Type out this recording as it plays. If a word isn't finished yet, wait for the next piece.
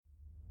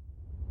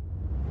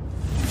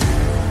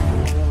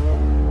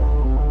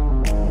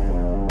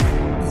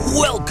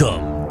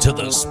Welcome to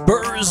the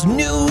Spurs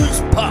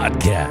News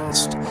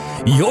Podcast,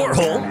 your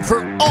home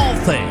for all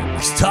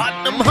things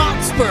Tottenham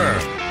Hotspur.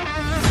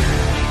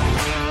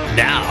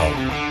 Now,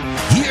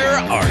 here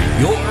are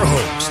your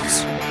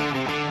hosts.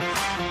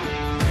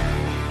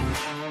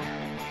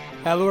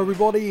 Hello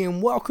everybody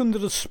and welcome to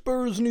the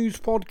Spurs News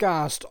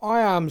Podcast. I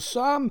am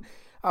Sam,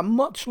 and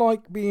much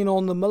like being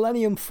on the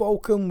Millennium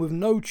Falcon with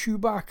no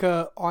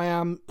Chewbacca, I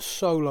am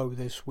solo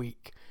this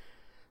week.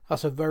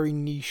 That's a very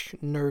niche,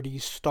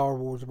 nerdy Star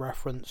Wars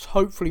reference.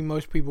 Hopefully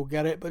most people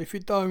get it, but if you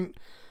don't,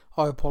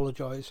 I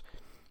apologise.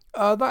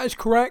 That is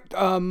correct.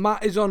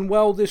 Matt is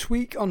unwell this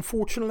week,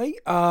 unfortunately.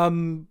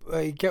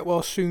 Get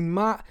well soon,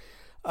 Matt.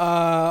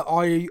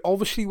 I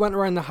obviously went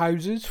around the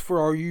houses for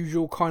our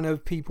usual kind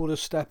of people to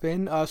step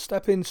in.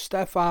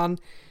 Stefan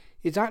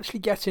is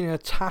actually getting a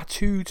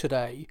tattoo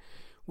today,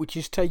 which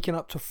is taking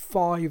up to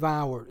 5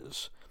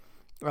 hours.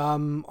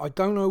 I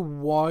don't know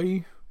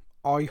why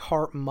I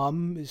Heart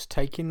Mum is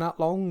taking that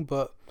long,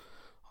 but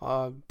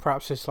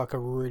perhaps it's like a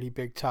really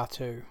big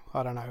tattoo.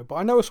 I don't know, but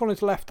I know it's on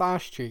his left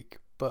ass cheek.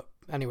 But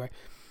anyway,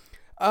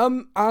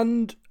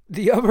 and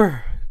the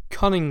other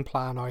cunning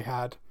plan I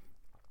had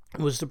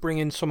was to bring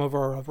in some of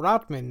our other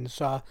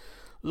admins.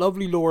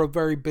 Lovely Laura,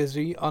 very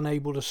busy,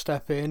 unable to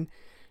step in.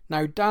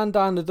 Now Dan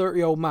the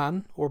Dirty Old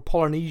Man, or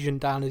Polynesian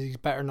Dan as he's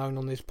better known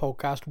on this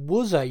podcast,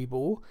 was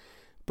able.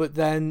 But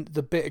then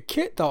the bit of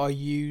kit that I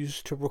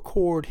used to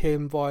record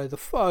him via the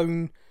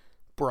phone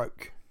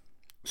broke.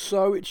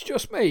 So it's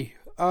just me.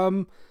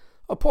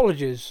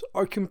 Apologies.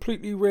 I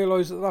completely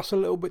realise that that's a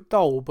little bit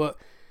dull, but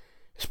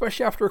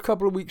especially after a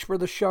couple of weeks where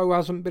the show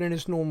hasn't been in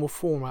its normal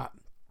format.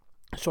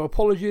 So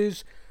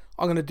apologies.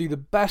 I'm going to do the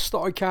best that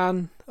I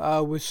can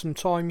with some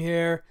time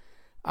here,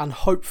 and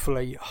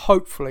hopefully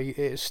it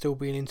is still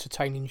be an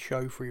entertaining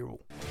show for you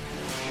all.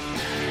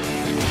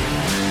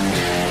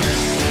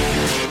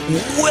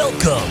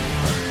 Welcome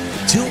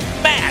to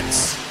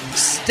Matt's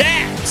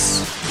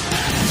Stats.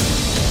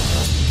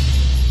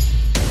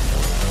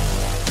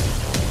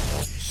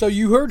 So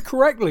you heard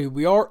correctly,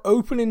 we are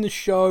opening the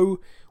show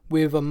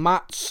with a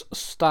Matt's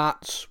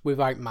Stats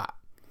without Matt.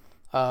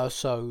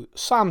 So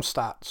Sam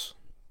Stats,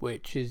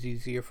 which is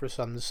easier for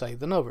some to say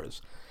than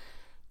others.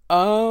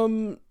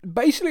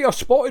 Basically I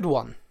spotted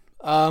one,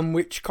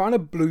 which kind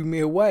of blew me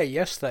away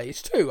yesterday.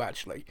 It's two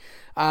actually,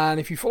 and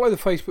if you follow the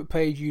Facebook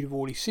page you'd have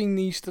already seen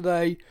these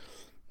today.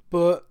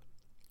 But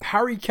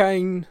Harry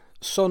Kane,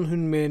 Son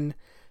Heung-min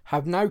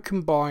have now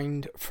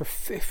combined for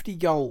 50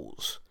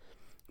 goals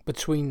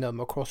between them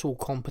across all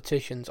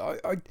competitions.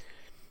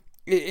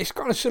 It's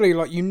kind of silly,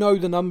 like you know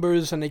the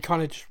numbers and they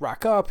kind of just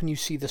rack up and you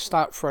see the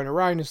stat thrown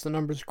around as the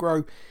numbers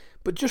grow.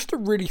 But just to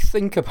really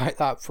think about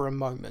that for a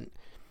moment,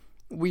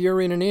 we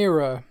are in an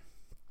era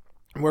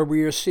where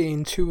we are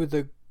seeing two of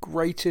the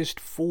greatest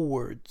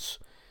forwards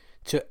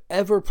to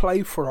ever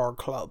play for our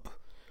club.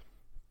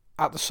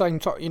 At the same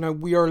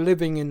time, we are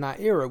living in that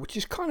era, which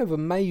is kind of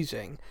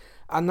amazing.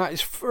 And that is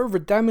further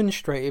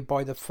demonstrated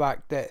by the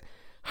fact that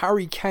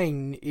Harry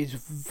Kane is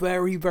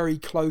very, very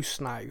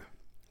close now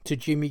to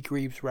Jimmy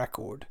Greaves'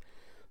 record.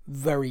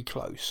 Very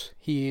close.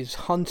 He is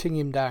hunting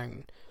him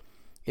down.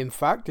 In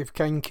fact, if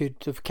Kane could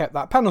have kept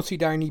that penalty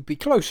down, he'd be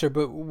closer,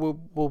 but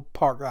we'll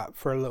park that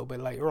for a little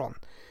bit later on.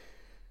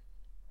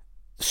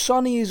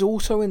 Sonny is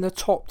also in the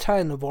top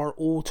 10 of our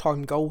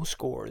all-time goal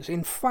scorers.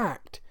 In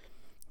fact,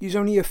 he's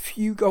only a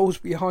few goals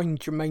behind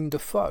Jermaine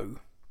Defoe.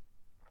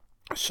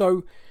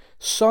 So,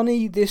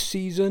 Sonny this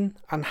season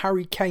and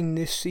Harry Kane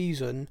this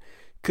season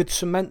could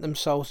cement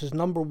themselves as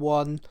number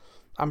 1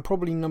 and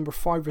probably number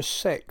 5 or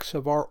 6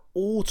 of our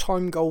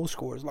all-time goal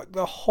scorers. Like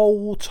the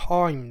whole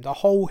time, the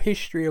whole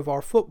history of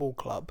our football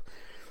club.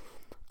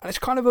 And it's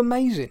kind of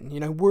amazing.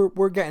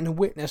 We're getting to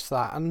witness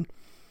that. And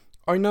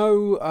I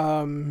know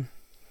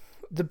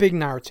the big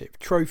narrative,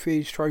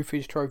 trophies.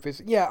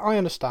 Yeah, I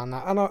understand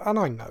that, and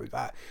I know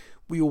that.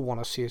 We all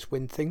want to see us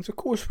win things, of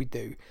course we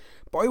do.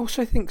 But I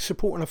also think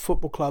supporting a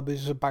football club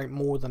is about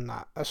more than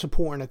that.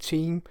 Supporting a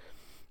team,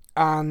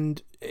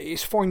 and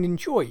it's finding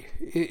joy.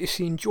 It's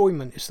the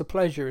enjoyment, it's the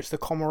pleasure, it's the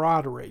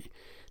camaraderie,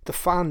 the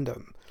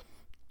fandom.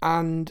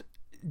 And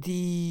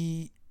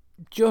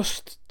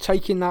just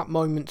taking that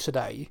moment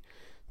today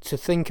to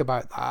think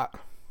about that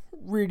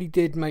really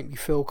did make me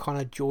feel kind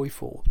of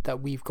joyful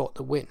that we've got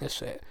to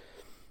witness it.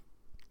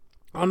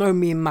 I know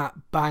me and Matt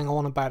bang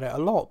on about it a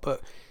lot,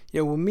 but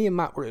when me and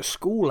Matt were at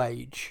school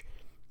age,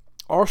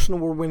 Arsenal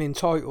were winning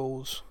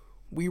titles,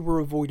 we were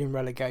avoiding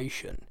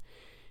relegation.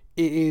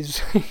 It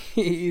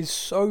is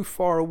so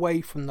far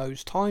away from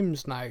those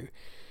times now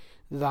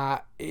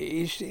that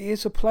it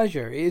is a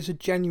pleasure. It is a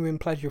genuine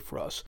pleasure for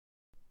us.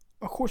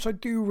 Of course, I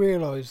do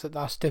realise that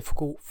that's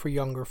difficult for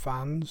younger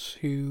fans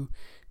who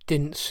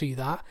didn't see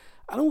that,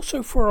 and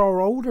also for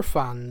our older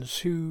fans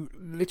who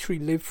literally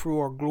lived through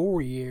our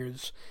glory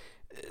years.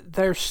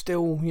 They're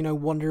still,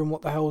 wondering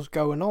what the hell's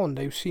going on.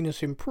 They've seen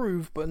us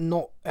improve, but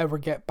not ever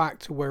get back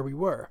to where we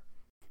were.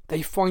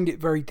 They find it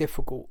very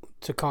difficult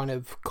to kind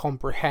of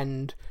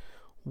comprehend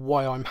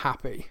why I'm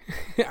happy,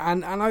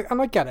 and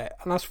I get it,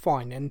 and that's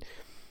fine. And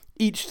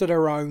each to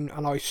their own,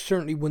 and I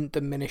certainly wouldn't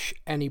diminish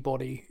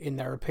anybody in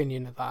their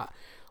opinion of that.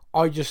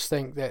 I just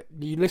think that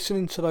you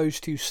listening to those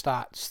two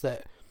stats,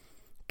 that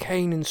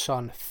Kane and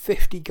Son,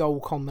 50 goal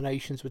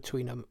combinations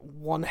between them,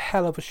 one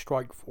hell of a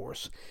strike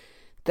force.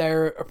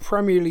 They're a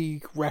Premier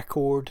League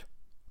record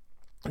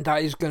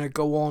that is going to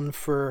go on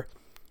for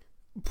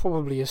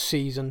probably a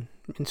season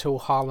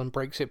until Haaland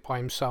breaks it by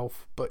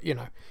himself. But,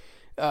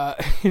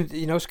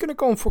 it's going to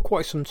go on for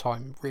quite some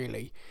time,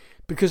 really,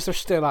 because they're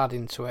still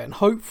adding to it. And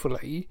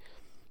hopefully,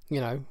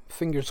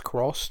 fingers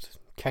crossed,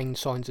 Kane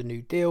signs a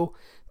new deal.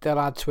 They'll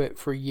add to it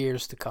for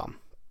years to come.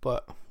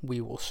 But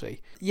we will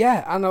see.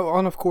 Yeah, and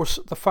of course,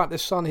 the fact that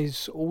Son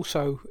is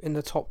also in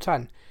the top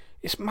 10.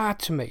 It's mad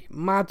to me.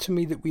 Mad to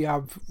me that we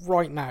have,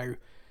 right now,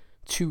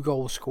 2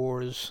 goal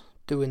scorers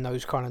doing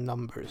those kind of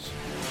numbers.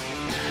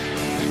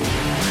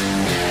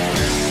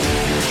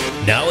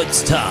 Now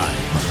it's time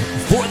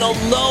for the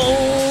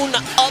Loan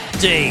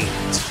Update.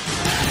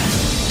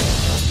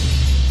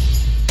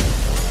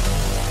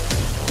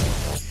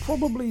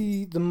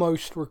 Probably the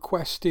most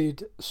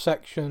requested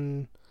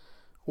section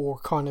or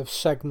kind of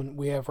segment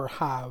we ever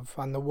have,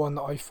 and the one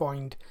that I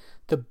find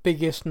the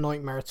biggest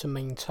nightmare to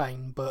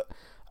maintain. But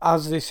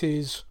as this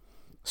is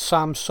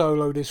Sam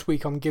solo this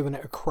week, I'm giving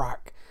it a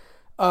crack.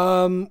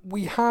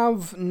 We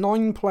have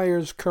 9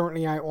 players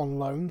currently out on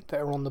loan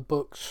that are on the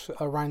books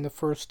around the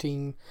first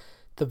team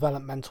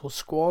developmental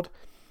squad.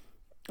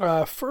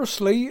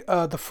 Firstly,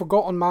 the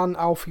forgotten man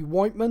Alfie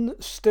Whiteman,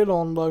 still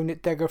on loan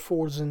at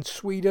Degerfors in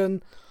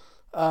Sweden,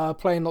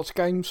 playing lots of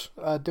games,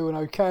 doing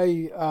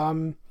okay.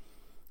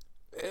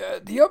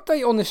 The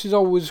update on this is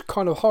always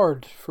kind of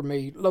hard for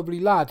me. Lovely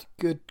lad,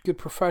 good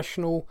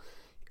professional.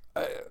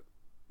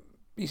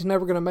 He's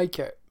never going to make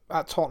it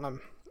at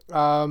Tottenham.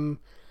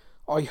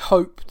 I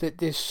hope that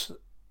this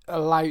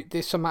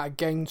amount of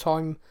game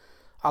time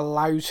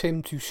allows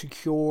him to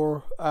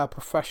secure a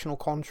professional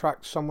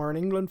contract somewhere in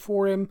England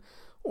for him,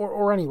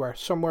 or anywhere,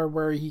 somewhere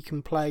where he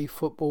can play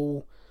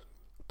football,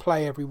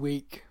 play every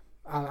week,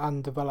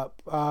 and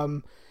develop.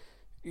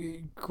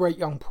 Great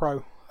young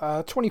pro.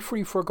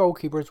 23 for a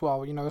goalkeeper as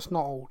well, it's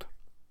not old.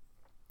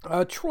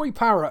 Troy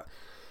Parrott,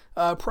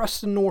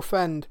 Preston North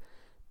End,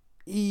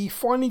 he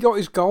finally got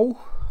his goal.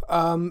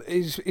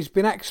 It's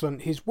been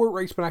excellent. His work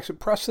rate's been excellent.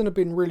 Preston have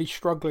been really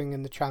struggling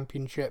in the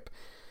Championship,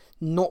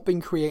 not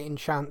been creating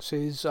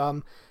chances.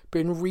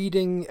 Been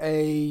reading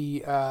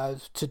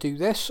to do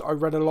this. I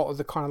read a lot of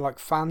the kind of like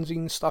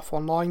fanzine stuff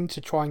online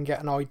to try and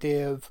get an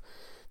idea of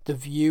the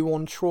view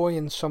on Troy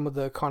and some of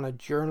the kind of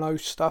journo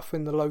stuff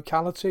in the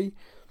locality.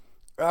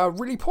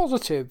 Really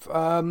positive.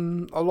 A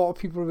lot of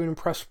people have been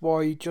impressed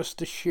by just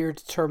the sheer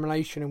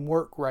determination and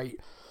work rate.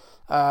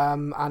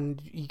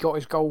 And he got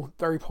his goal,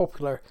 very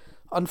popular.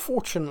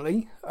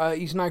 Unfortunately,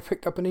 he's now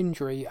picked up an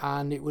injury,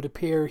 and it would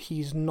appear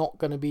he's not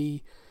going to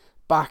be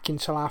back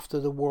until after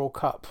the World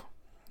Cup,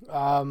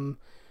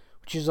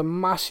 which is a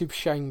massive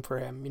shame for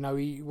him.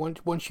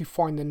 Once you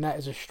find the net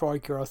as a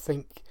striker, I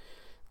think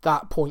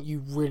that point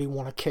you really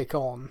want to kick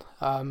on.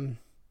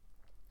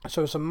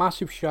 So it's a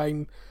massive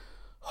shame.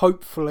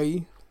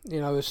 Hopefully,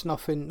 it's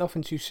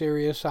nothing too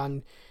serious,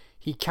 and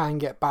he can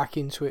get back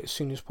into it as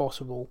soon as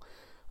possible.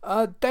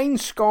 Dane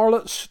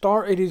Scarlett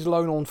started his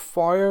loan on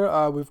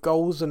fire with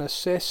goals and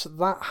assists.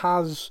 That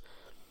has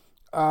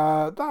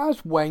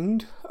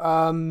waned.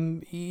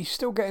 He's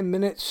still getting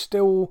minutes,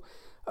 still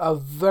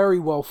very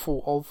well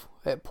thought of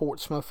at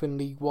Portsmouth in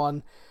League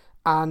One.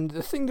 And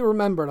the thing to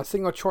remember, and I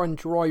think I try and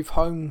drive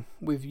home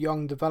with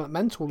young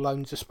developmental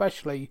loans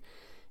especially,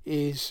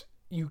 is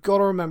you've got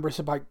to remember it's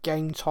about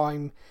game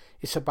time.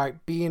 It's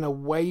about being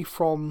away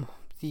from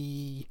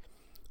the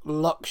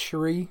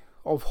luxury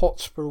of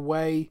Hotspur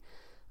Way,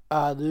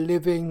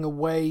 living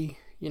away,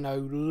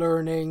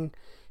 learning,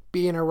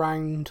 being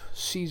around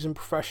seasoned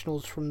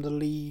professionals from the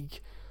league,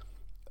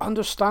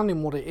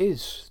 understanding what it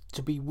is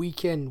to be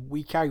week in,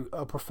 week out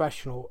a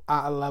professional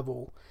at a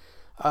level.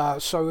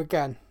 So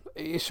again,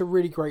 it's a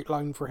really great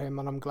loan for him,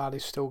 and I'm glad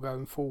he's still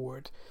going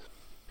forward.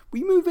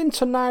 We move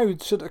into now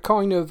to the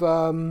kind of...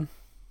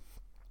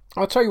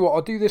 I'll tell you what,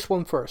 I'll do this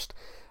one first.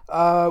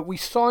 We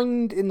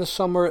signed in the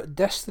summer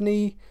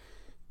Destiny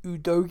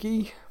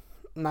Udogie.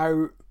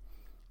 Now,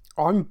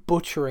 I'm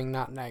butchering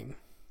that name.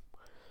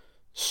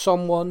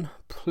 Someone,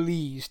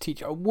 please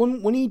teach.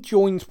 When he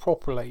joins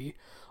properly,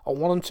 I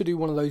want him to do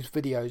one of those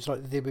videos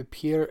like they did with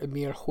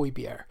Pierre-Emile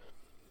Højbjerg.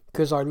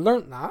 Because I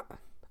learnt that,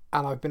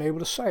 and I've been able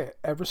to say it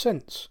ever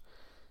since.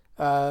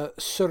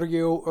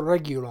 Sergio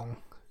Reguilon.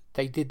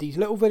 They did these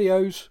little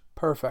videos.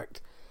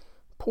 Perfect.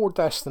 Poor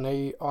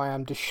Destiny, I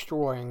am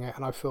destroying it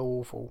and I feel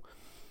awful.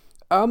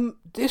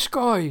 This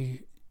guy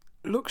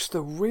looks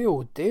the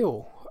real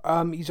deal.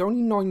 He's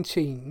only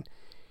 19.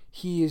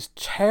 He is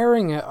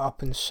tearing it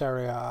up in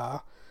Serie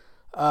A.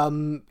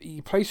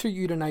 He plays for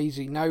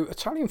Udinese. Now,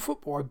 Italian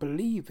football, I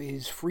believe,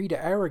 is free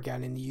to air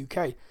again in the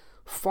UK.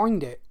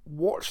 Find it.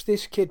 Watch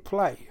this kid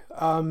play.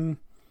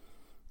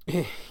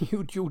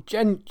 You'll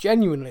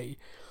genuinely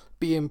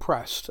be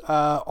impressed.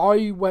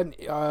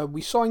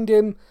 We signed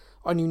him.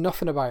 I knew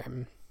nothing about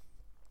him.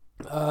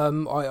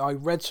 I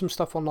read some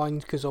stuff online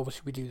because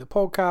obviously we do the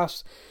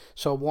podcast,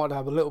 so I wanted to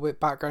have a little bit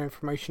background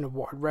information of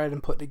what I read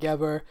and put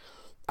together.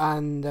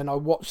 And then I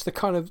watched the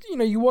kind of,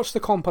 you watch the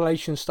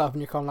compilation stuff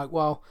and you're kind of like,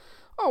 well,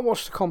 I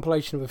watched the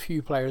compilation of a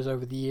few players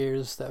over the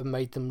years that have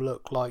made them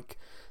look like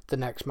the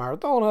next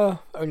Maradona,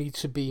 only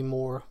to be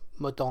more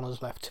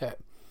Madonna's left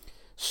hip.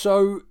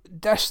 So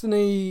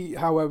Destiny,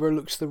 however,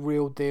 looks the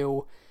real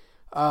deal.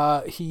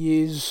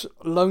 He is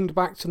loaned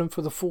back to them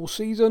for the full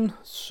season,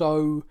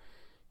 so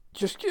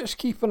just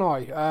keep an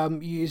eye.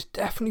 He is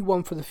definitely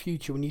one for the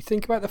future. When you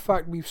think about the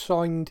fact we've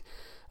signed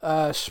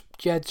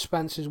Jed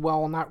Spence as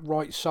well on that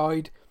right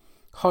side,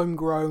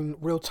 homegrown,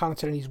 real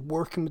talented, and he's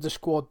working with the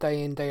squad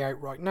day in, day out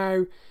right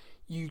now,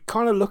 you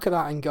kind of look at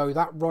that and go,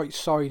 that right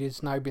side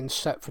has now been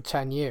set for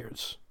 10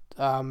 years.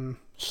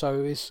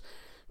 So it's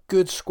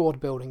good squad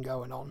building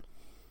going on.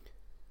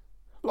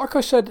 Like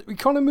I said, we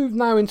kind of move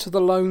now into the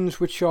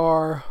loans, which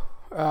are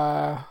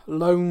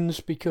loans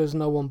because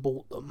no one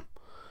bought them.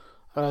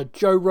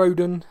 Joe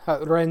Rodon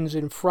at Rennes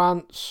in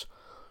France.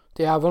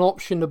 They have an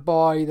option to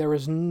buy. There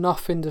is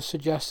nothing to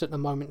suggest at the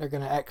moment they're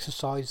going to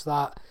exercise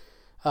that.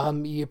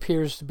 He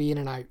appears to be in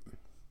and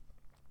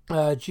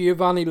out.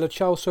 Giovanni Lo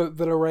Celso at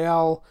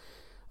Villarreal.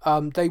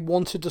 They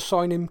wanted to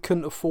sign him,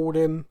 couldn't afford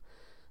him.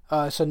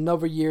 It's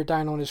another year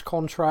down on his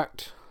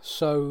contract,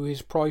 so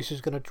his price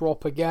is going to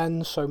drop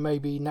again. So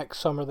maybe next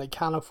summer they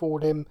can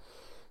afford him.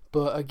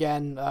 But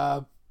again,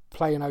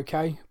 playing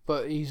okay,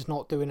 but he's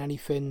not doing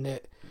anything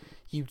that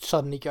you'd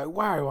suddenly go,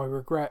 wow, I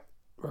regret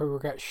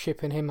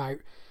shipping him out.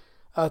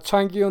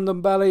 Tanguy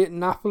Ndombele at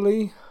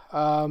Napoli.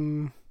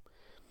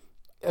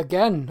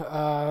 Again,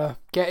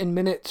 getting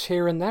minutes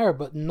here and there,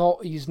 but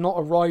he's not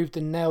arrived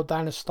and nailed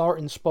down a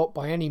starting spot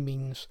by any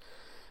means.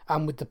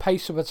 And with the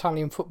pace of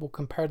Italian football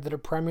compared to the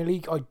Premier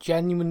League, I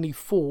genuinely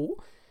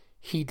thought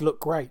he'd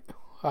look great.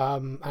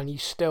 And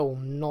he's still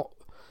not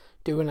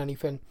doing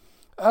anything.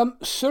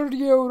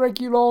 Sergio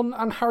Reguilon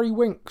and Harry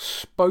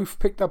Winks both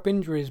picked up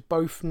injuries,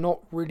 both not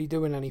really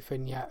doing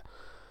anything yet.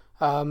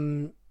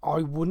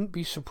 I wouldn't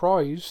be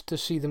surprised to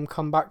see them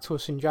come back to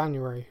us in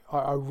January.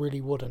 I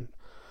really wouldn't.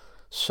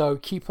 So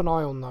keep an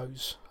eye on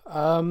those.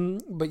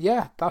 But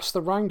yeah, that's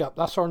the roundup.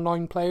 That's our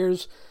 9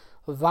 players.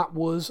 That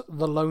was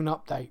the loan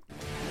update.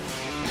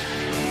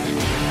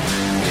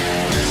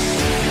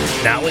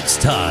 Now it's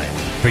time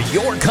for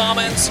your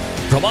comments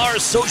from our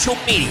social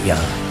media.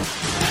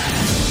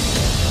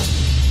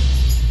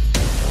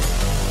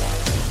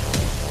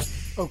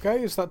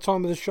 Okay, it's that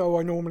time of the show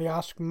I normally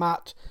ask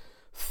Matt,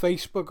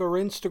 Facebook or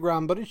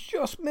Instagram, but it's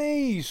just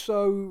me.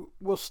 So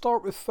we'll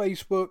start with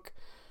Facebook,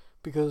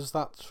 because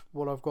that's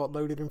what I've got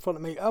loaded in front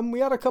of me. We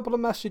had a couple of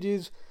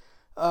messages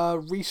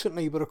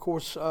recently, but of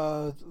course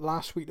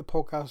last week the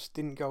podcast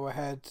didn't go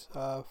ahead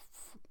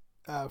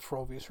for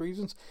obvious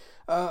reasons.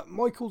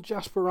 Michael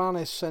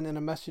Jasperanis sent in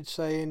a message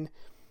saying,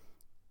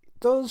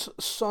 does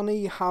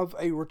Sonny have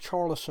a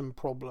Richarlison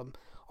problem?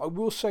 I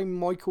will say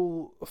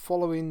Michael,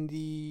 following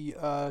the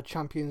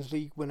Champions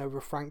League win over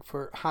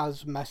Frankfurt,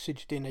 has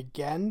messaged in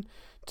again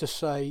to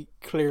say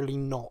clearly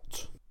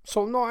not.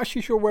 So I'm not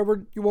actually sure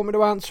whether you want me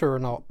to answer or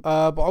not.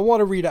 But I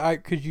want to read it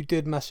out because you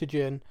did message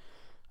in.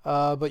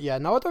 But yeah,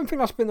 no, I don't think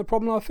that's been the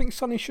problem. I think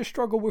Sonny should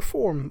struggle with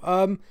form.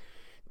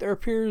 There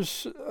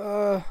appears,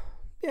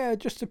 it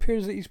just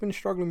appears that he's been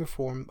struggling with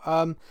form.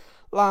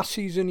 Last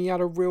season he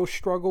had a real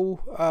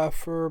struggle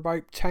for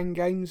about 10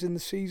 games in the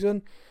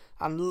season.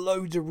 And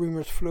loads of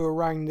rumours flew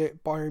around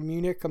at Bayern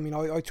Munich. I mean,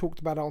 I talked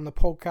about it on the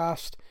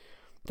podcast.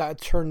 That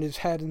had turned his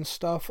head and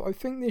stuff. I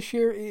think this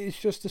year it is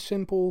just a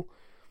simple...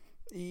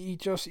 He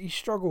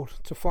struggled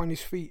to find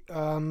his feet,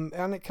 and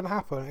it can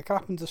happen. It can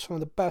happen to some of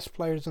the best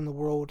players in the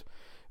world,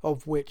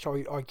 of which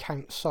I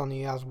count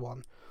Sonny as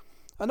one.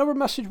 Another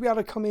message we had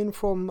to come in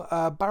from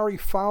Barry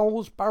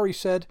Fowles. Barry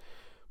said,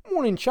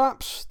 "Morning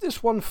chaps,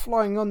 this one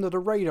flying under the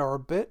radar a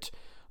bit.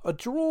 A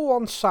draw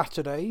on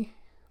Saturday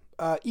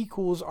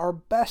equals our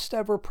best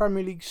ever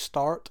Premier League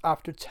start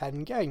after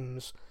 10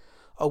 games.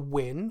 A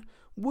win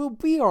will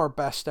be our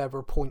best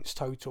ever points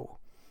total.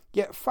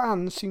 Yet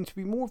fans seem to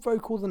be more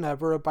vocal than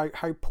ever about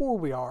how poor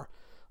we are.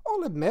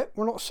 I'll admit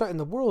we're not setting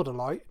the world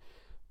alight,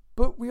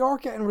 but we are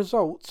getting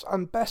results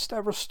and best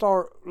ever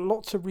start,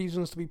 lots of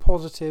reasons to be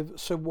positive,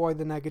 so why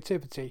the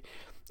negativity?"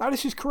 Now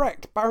this is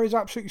correct, Barry's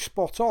absolutely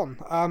spot on,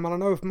 and I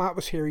know if Matt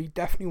was here he'd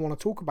definitely want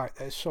to talk about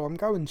this, so I'm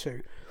going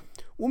to.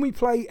 When we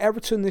play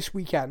Everton this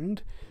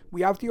weekend,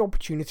 we have the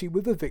opportunity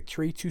with a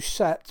victory to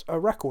set a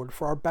record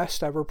for our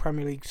best ever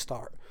Premier League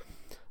start.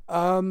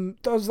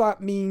 Does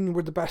that mean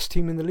we're the best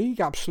team in the league?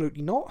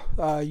 Absolutely not.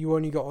 You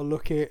only got to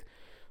look at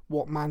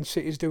what Man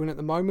City is doing at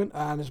the moment,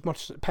 and as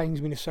much as it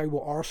pains me to say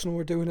what Arsenal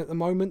are doing at the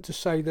moment, to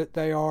say that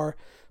they are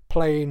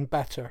playing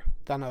better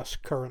than us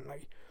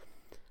currently.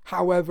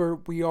 However,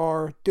 we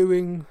are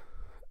doing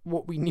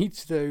what we need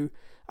to do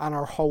and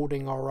are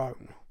holding our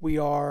own. We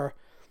are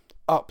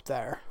up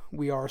there.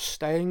 We are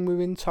staying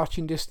within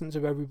touching distance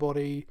of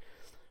everybody.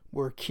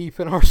 We're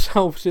keeping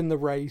ourselves in the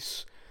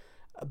race,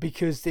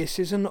 because this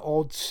is an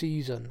odd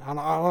season, and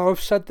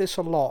I've said this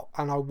a lot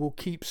and I will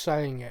keep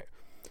saying it.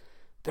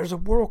 there's a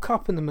World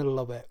Cup in the middle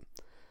of it,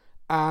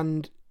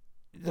 and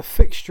the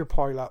fixture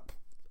pile-up,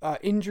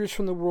 injuries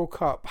from the World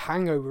Cup,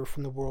 hangover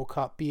from the World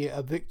Cup, be it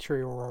a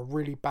victory or a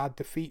really bad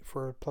defeat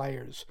for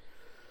players,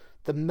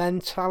 the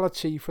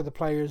mentality for the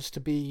players to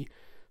be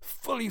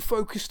fully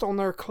focused on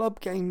their club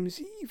games,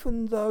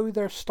 even though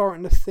they're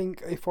starting to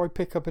think, if I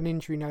pick up an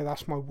injury now,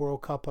 that's my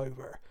World Cup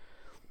over.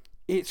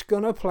 It's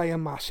going to play a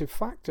massive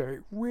factor.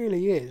 It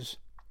really is.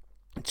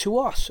 To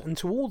us and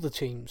to all the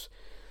teams.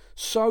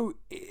 So,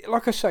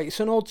 like I say, it's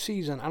an odd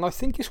season. And I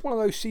think it's one of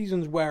those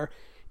seasons where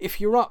if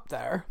you're up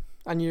there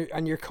and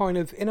you're kind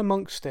of in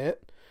amongst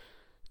it,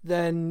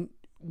 then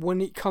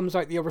when it comes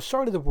out the other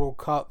side of the World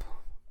Cup,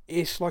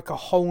 it's like a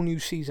whole new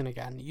season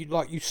again.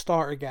 You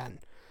start again.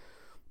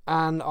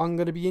 And I'm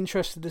going to be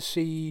interested to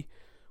see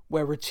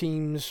whether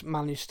teams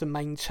manage to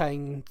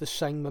maintain the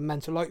same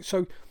momentum.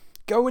 So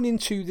going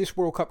into this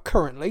World Cup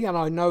currently, and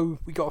I know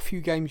we got a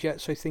few games yet,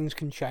 so things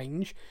can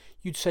change.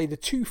 You'd say the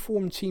two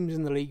formed teams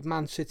in the league,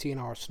 Man City and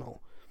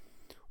Arsenal.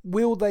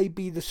 Will they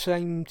be the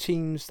same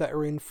teams that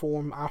are in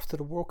form after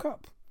the World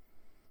Cup?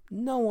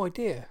 No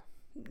idea.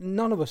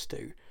 None of us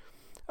do.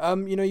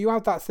 You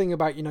have that thing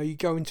about, you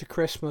go into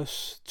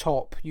Christmas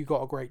top, you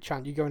got a great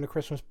chance. You go into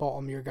Christmas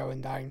bottom, you're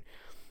going down.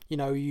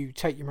 You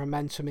take your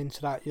momentum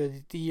into that.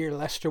 The year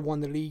Leicester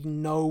won the league,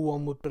 no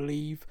one would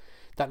believe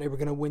that they were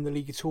going to win the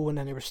league at all, and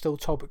then they were still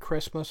top at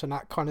Christmas, and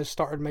that kind of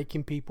started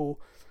making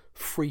people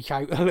freak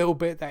out a little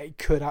bit that it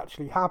could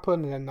actually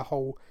happen, and then the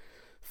whole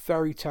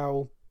fairy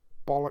tale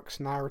bollocks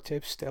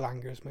narrative still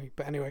angers me.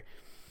 But anyway,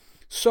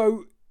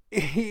 so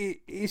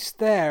it's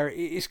there.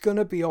 It's going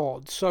to be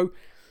odd. So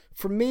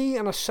for me,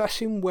 and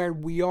assessing where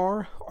we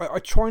are, I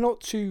try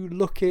not to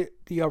look at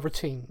the other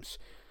teams.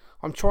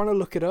 I'm trying to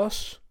look at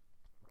us.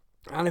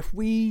 And if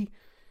we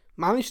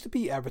manage to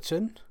beat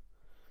Everton,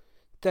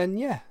 then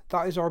yeah,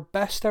 that is our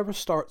best ever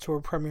start to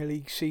a Premier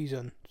League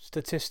season,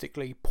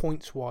 statistically,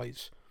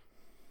 points-wise.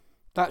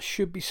 That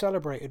should be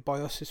celebrated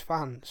by us as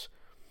fans.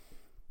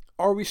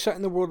 Are we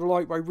setting the world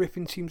alight by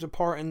ripping teams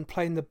apart and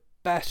playing the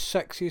best,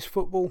 sexiest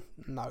football?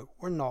 No,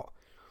 we're not.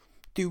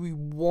 Do we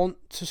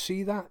want to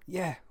see that?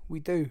 Yeah, we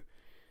do.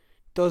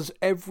 Does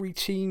every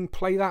team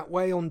play that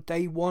way on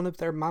day one of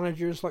their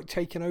managers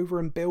taking over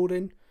and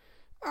building?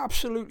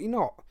 Absolutely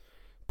not.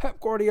 Pep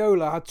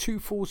Guardiola had 2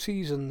 full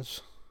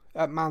seasons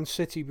at Man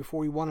City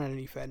before he won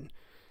anything.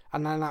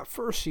 And then that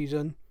first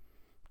season,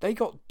 they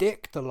got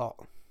dicked a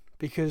lot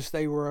because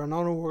they were an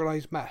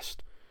unorganised mess.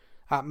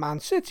 At Man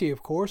City,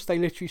 of course, they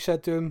literally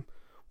said to him,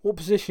 what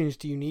positions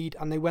do you need?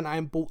 And they went out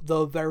and bought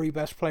the very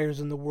best players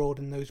in the world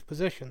in those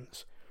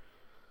positions.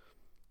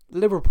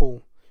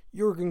 Liverpool,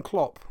 Jurgen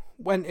Klopp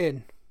went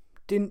in,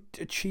 didn't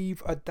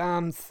achieve a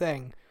damn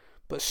thing,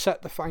 but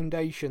set the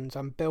foundations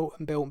and built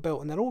and built and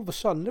built. And then all of a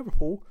sudden,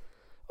 Liverpool,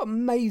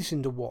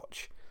 amazing to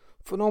watch,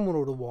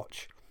 phenomenal to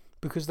watch,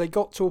 because they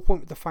got to a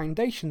point where the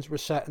foundations were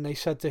set and they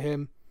said to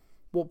him,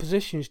 what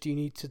positions do you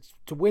need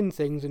to win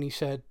things? And he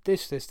said,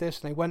 this, and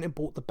they went and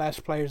bought the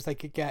best players they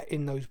could get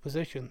in those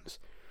positions.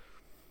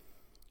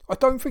 I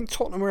don't think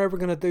Tottenham are ever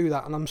going to do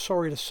that, and I'm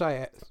sorry to say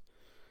it.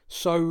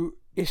 So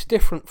it's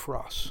different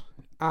for us,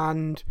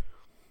 and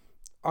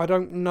I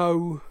don't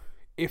know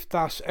if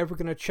that's ever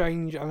going to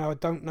change, and I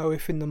don't know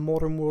if in the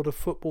modern world of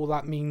football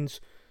that means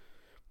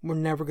we're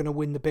never going to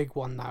win the big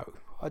one now.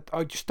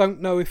 I just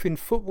don't know if in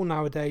football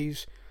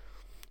nowadays,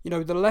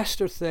 the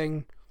Leicester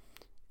thing,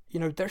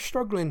 they're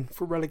struggling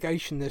for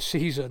relegation this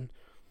season,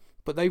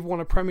 but they've won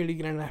a Premier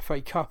League and an FA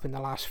Cup in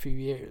the last few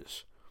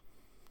years.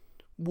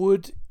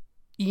 Would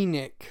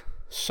ENIC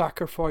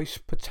sacrifice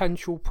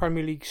potential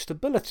Premier League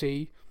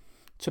stability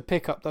to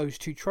pick up those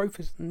 2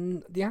 trophies?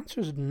 The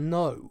answer is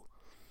no.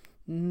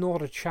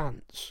 Not a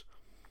chance.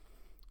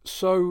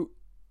 So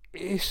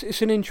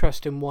it's an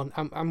interesting one,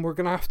 and we're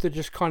going to have to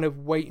just kind of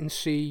wait and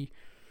see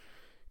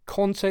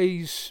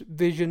Conte's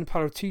vision,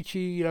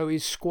 Paratici,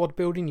 his squad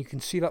building. You can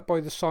see that by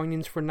the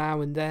signings for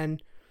now and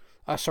then.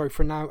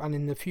 For now and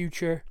in the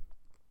future.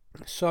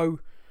 So,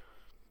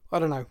 I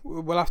don't know.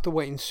 We'll have to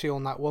wait and see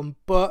on that one.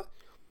 But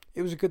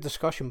it was a good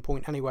discussion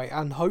point anyway.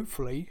 And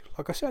hopefully,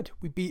 like I said,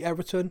 we beat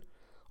Everton.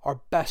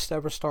 Our best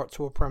ever start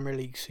to a Premier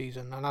League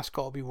season. And that's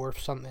got to be worth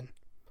something.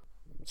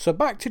 So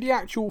back to the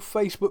actual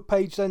Facebook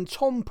page then.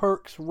 Tom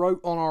Perks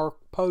wrote on our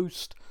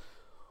post,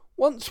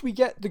 once we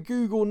get the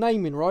Google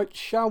naming right,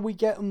 shall we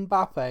get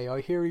Mbappe?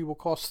 I hear he will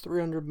cost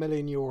 300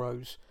 million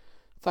euros.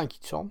 Thank you,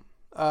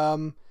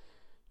 Tom.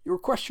 Your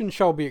question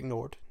shall be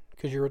ignored,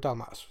 because you're a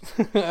dumbass.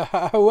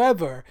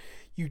 However,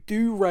 you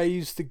do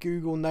raise the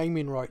Google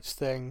naming rights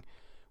thing,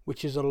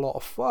 which is a lot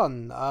of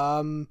fun.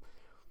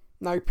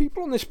 Now,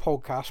 people on this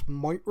podcast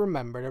might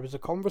remember there was a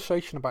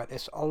conversation about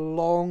this a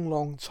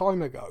long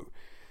time ago,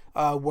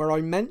 where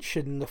I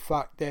mentioned the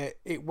fact that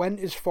it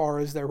went as far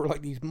as there were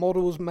these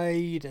models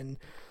made and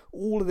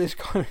all of this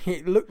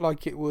it looked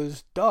like it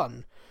was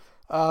done.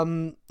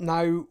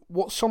 Now,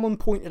 what someone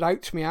pointed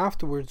out to me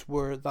afterwards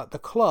were that the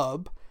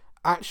club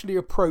actually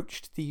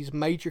approached these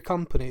major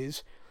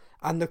companies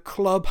and the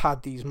club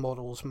had these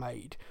models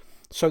made.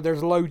 So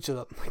there's loads of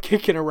them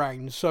kicking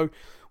around. So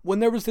when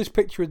there was this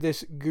picture of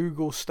this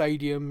Google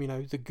Stadium, you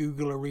know, the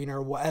Google Arena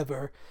or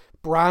whatever,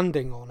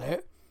 branding on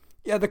it,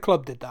 yeah, the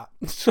club did that.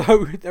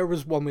 So there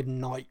was one with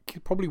Nike,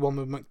 probably one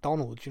with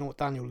McDonald's. You know what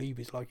Daniel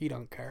Levy's like, he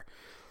don't care.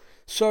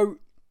 So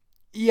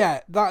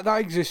yeah, that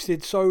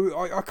existed. So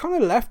I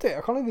kind of left it.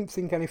 I kind of didn't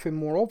think anything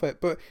more of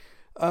it. But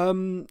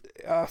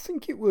I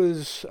think it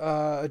was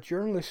a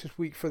journalist this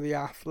week for The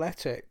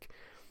Athletic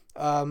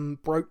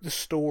broke the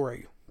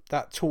story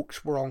that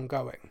talks were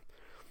ongoing,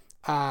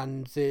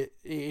 and it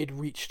had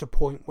reached a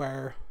point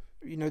where,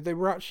 you know, they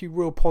were actually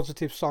real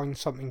positive signs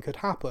something could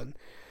happen.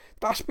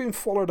 That's been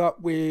followed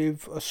up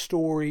with a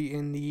story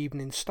in the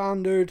Evening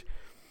Standard.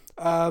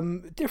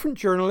 Different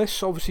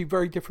journalists, obviously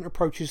very different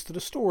approaches to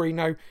the story.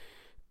 Now,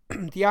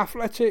 The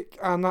Athletic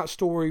and that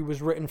story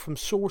was written from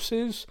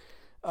sources.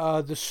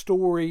 The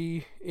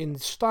story in the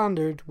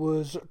Standard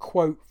was a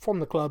quote from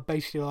the club,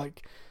 basically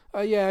like,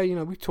 yeah, you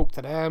know, we talked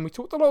to them, we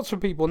talked to lots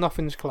of people,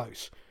 nothing's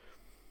close.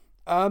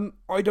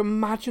 I'd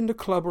imagine the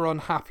club are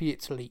unhappy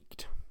it's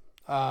leaked,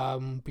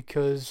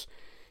 because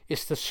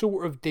it's the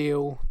sort of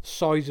deal,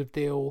 size of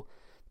deal,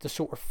 the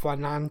sort of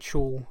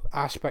financial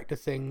aspect of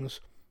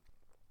things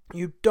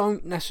you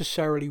don't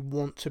necessarily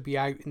want to be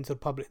out into the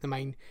public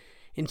domain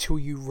until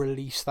you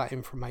release that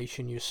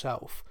information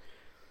yourself.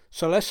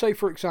 So let's say,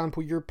 for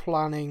example, you're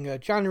planning a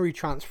January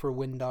transfer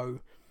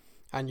window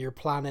and you're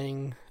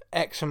planning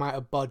X amount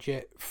of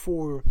budget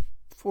for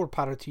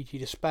Paratici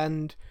to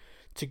spend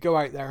to go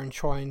out there and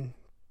try and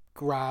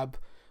grab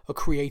a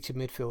creative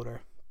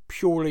midfielder.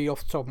 Purely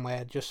off the top of my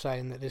head, just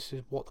saying that this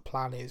is what the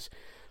plan is.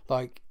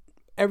 Like,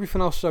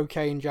 everything else is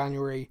okay in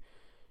January,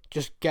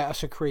 just get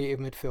us a creative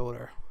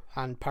midfielder.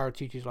 And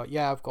Paratici's like,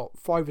 yeah, I've got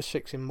 5 or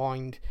 6 in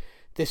mind.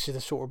 This is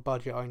the sort of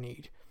budget I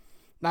need.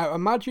 Now,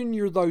 imagine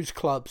you're those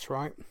clubs,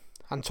 right?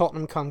 And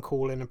Tottenham come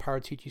calling and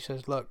Paratici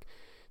says, look,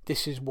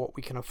 this is what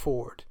we can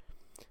afford.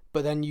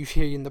 But then you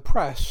hear in the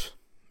press,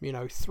 you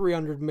know,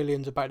 300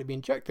 million's about to be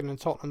injected in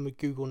Tottenham with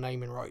Google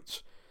naming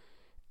rights.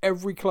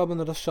 Every club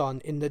under the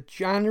sun, in the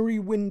January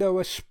window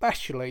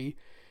especially,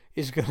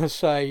 is going to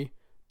say,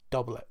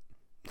 double it.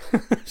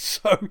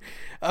 So,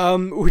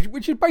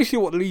 which is basically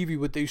what Levy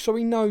would do. So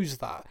he knows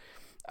that.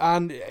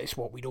 And it's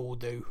what we'd all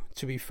do,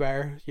 to be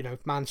fair. You know,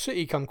 if Man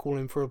City come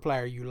calling for a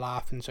player, you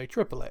laugh and say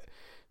triple it.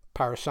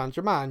 Paris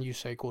Saint-Germain, you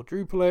say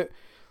quadruple it.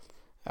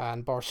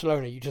 And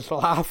Barcelona, you just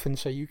laugh and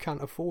say you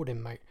can't afford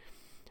him, mate.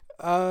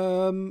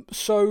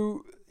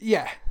 So,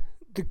 yeah,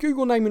 the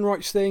Google naming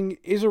rights thing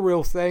is a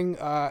real thing.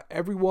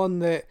 Everyone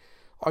that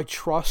I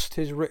trust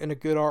has written a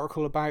good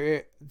article about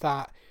it,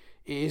 that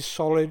it is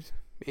solid,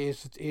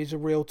 it is a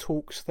real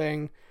talks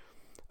thing.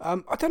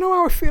 I don't know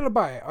how I feel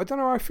about it. I don't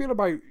know how I feel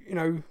about, you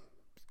know,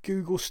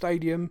 Google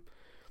Stadium.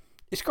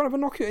 It's kind of a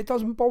knock. It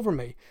doesn't bother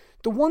me.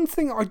 The one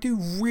thing I do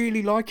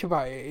really like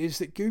about it is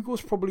that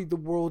Google's probably the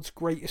world's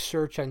greatest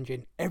search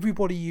engine.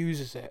 Everybody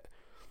uses it.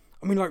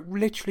 I mean, like,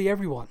 literally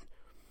everyone.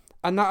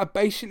 And that would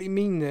basically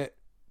mean that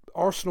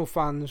Arsenal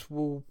fans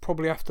will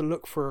probably have to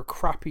look for a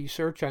crappy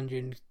search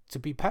engine to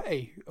be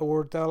petty,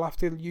 or they'll have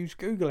to use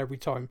Google every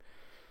time.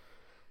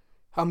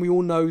 And we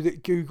all know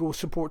that Google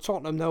supports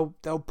Tottenham.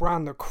 They'll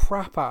brand the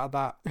crap out of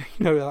that,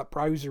 you know, that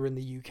browser in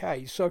the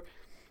UK. So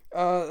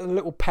a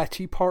little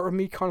petty part of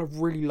me kind of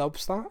really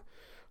loves that.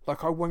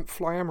 Like, I won't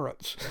fly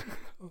Emirates.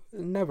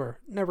 Never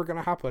going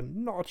to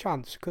happen. Not a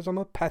chance, because I'm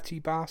a petty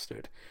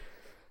bastard.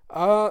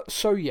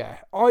 So yeah,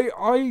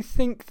 I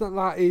think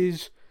that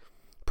is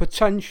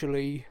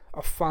potentially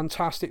a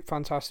fantastic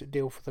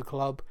deal for the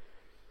club.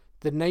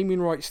 The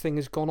naming rights thing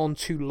has gone on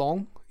too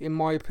long, in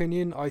my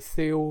opinion. I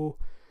feel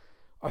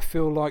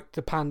like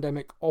the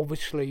pandemic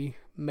obviously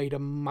made a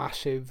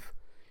massive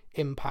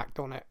impact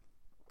on it.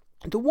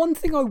 The one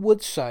thing I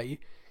would say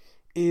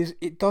is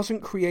it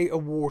doesn't create a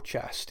war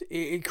chest.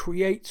 It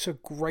creates a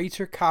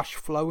greater cash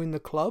flow in the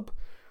club.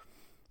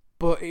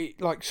 But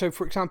so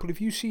for example,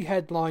 if you see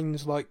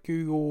headlines like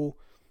Google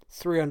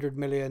 300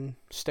 million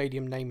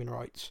stadium naming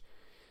rights,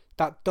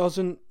 that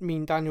doesn't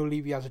mean Daniel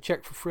Levy has a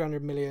check for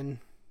 £300 million,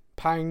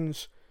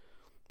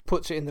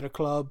 puts it into the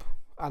club,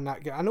 and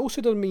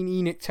also doesn't mean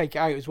ENIC take it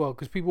out as well,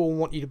 because people will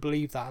want you to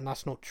believe that, and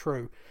that's not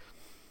true.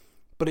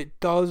 But it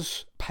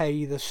does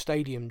pay the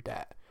stadium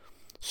debt.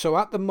 So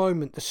at the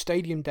moment, the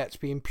stadium debt's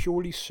being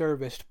purely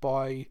serviced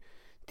by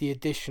the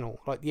additional,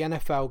 like the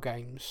NFL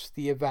games,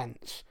 the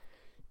events.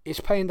 It's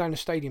paying down the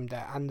stadium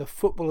debt, and the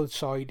football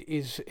side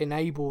is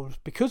enabled,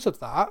 because of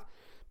that,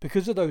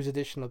 because of those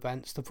additional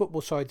events, the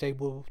football side's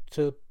able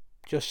to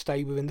just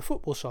stay within the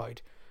football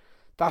side.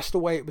 That's the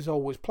way it was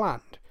always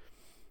planned.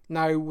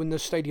 Now, when the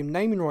stadium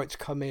naming rights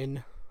come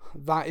in,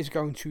 that is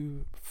going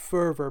to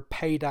further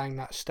pay down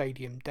that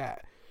stadium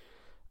debt.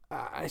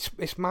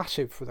 It's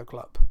massive for the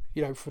club.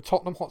 You know, for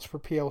Tottenham Hotspur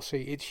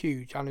PLC, it's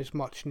huge and is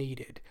much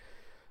needed.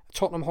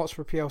 Tottenham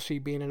Hotspur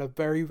PLC being in a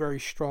very, very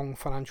strong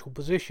financial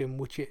position,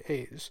 which it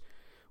is,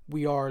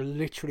 we are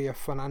literally a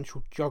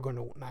financial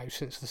juggernaut now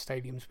since the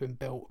stadium's been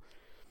built.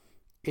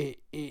 It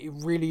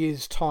really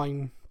is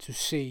time to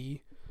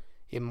see,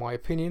 in my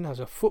opinion,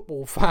 as a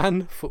football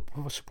fan,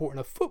 supporting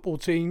a football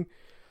team,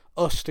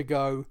 us to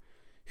go,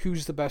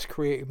 who's the best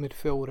creative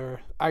midfielder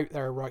out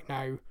there right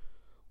now?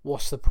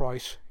 What's the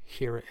price?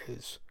 Here it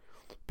is.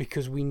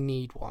 Because we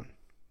need one,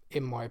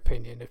 in my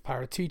opinion. If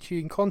Paratici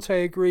and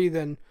Conte agree,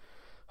 then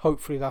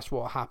hopefully that's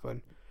what will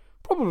happen.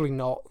 Probably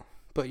not,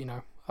 but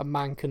a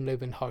man can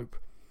live in hope.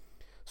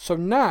 So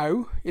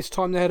now it's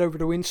time to head over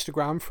to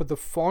Instagram for the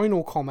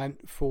final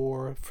comment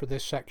for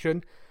this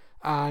section,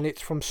 and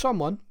it's from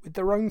someone with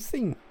their own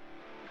theme.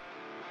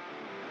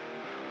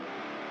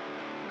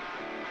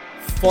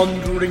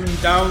 Thundering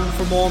down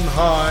from on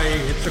high,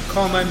 it's a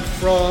comment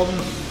from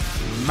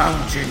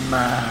Mountain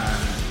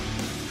Man.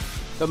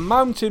 The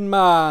Mountain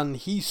Man,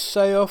 he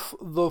saith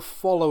the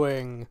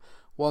following.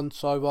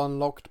 Once I've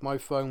unlocked my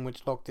phone,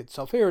 which locked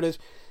itself. Here it is.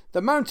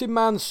 The Mountain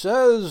Man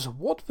says,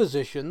 what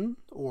position,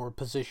 or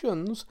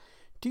positions,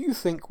 do you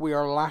think we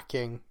are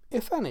lacking,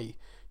 if any,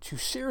 to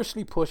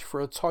seriously push for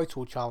a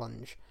title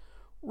challenge?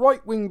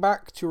 Right wing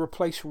back to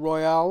replace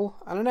Royale,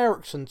 and an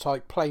Eriksen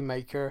type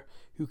playmaker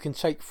who can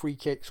take free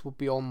kicks would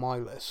be on my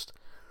list.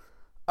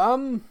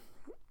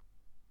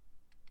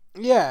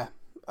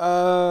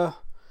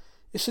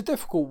 It's a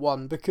difficult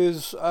one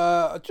because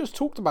I just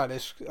talked about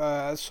this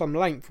at some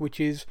length, which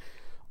is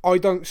I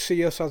don't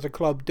see us as a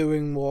club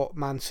doing what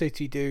Man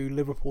City do,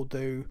 Liverpool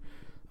do,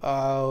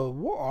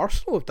 what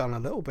Arsenal have done a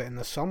little bit in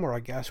the summer, I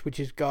guess, which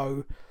is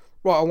go,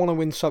 right, I want to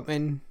win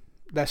something,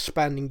 let's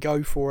spend and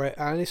go for it,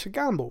 and it's a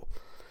gamble.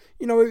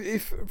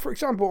 If, for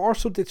example,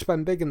 Arsenal did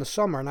spend big in the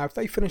summer, now if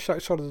they finish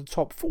outside of the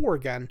top 4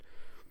 again,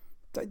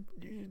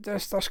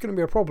 that's going to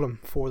be a problem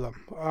for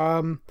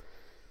them.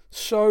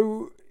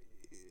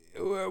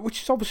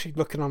 Which is obviously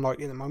looking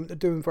unlikely at the moment. They're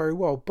doing very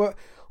well, but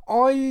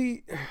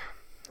I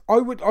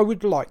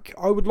would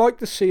like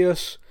to see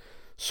us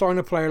sign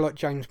a player like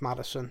James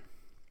Maddison.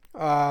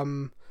 I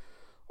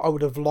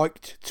would have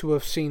liked to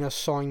have seen us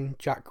sign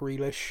Jack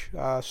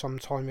Grealish some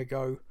time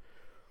ago.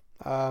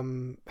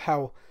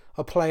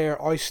 A player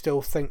I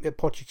still think that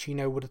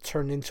Pochettino would have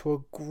turned into a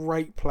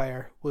great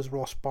player was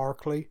Ross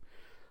Barkley.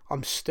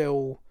 I'm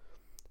still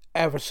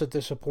ever so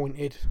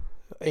disappointed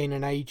in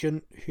an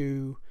agent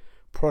who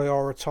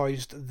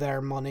prioritised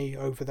their money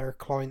over their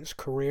client's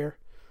career,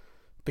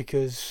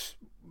 because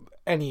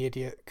any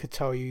idiot could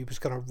tell you he was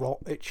going to rot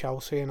at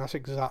Chelsea, and that's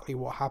exactly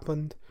what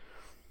happened.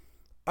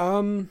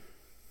 I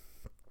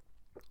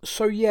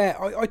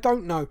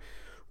don't know.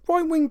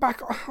 Right wing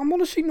back, I'm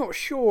honestly not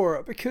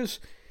sure, because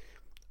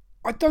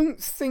I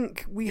don't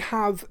think we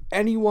have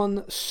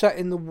anyone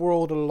setting the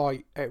world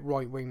alight at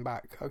right wing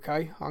back,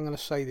 okay? I'm going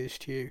to say this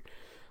to you.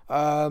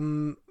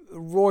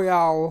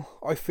 Royale,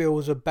 I feel,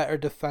 is a better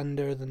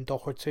defender than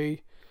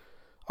Doherty.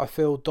 I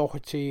feel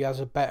Doherty has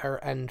a better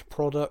end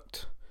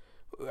product,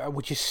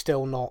 which is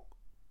still not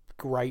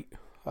great.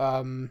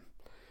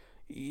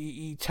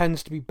 He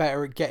tends to be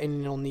better at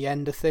getting in on the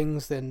end of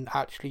things than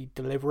actually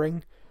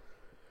delivering.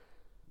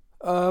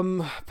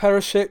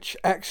 Perisic,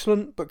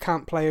 excellent, but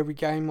can't play every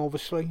game,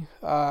 obviously.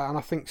 And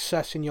I think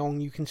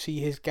Sessegnon, you can see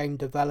his game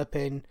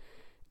developing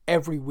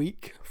every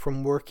week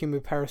from working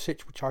with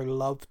Perisic, which I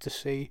love to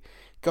see.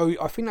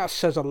 I think that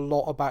says a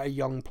lot about a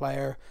young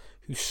player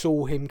who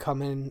saw him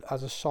come in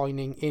as a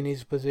signing in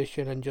his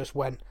position and just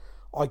went,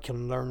 I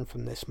can learn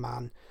from this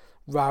man,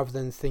 rather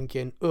than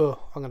thinking, I'm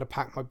going to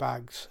pack my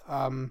bags.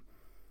 I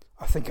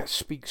think that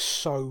speaks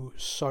so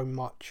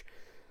much.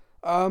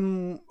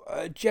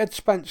 Jed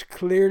Spence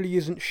clearly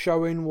isn't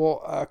showing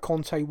what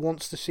Conte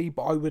wants to see,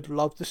 but I would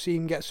love to see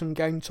him get some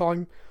game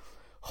time.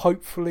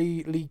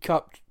 Hopefully League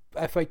Cup,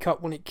 FA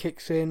Cup when it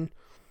kicks in,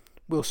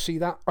 we'll see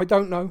that. I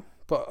don't know,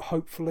 but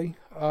hopefully.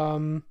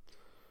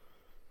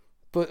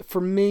 But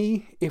for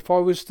me, if I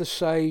was to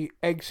say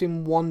eggs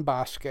in one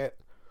basket,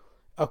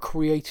 a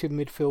creative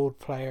midfield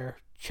player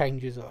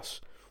changes us.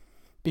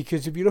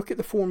 Because if you look at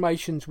the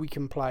formations we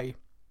can play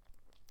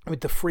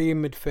with the 3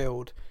 in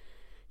midfield,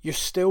 you're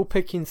still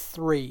picking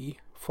 3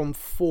 from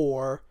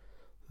 4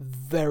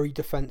 very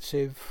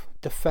defensive,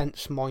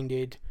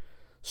 defence-minded,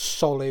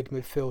 solid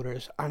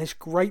midfielders. And it's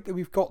great that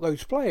we've got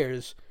those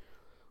players,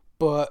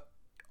 but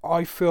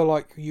I feel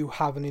like you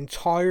have an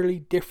entirely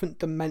different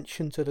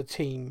dimension to the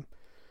team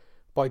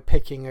by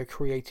picking a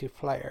creative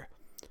player.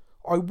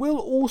 I will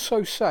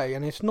also say,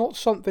 and it's not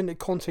something that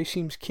Conte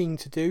seems keen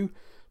to do,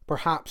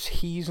 perhaps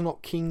he's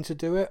not keen to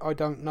do it, I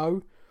don't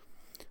know,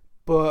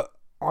 but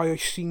I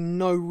see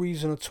no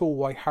reason at all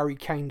why Harry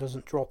Kane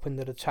doesn't drop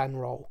into the 10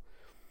 role.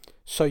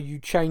 So you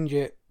change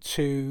it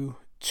to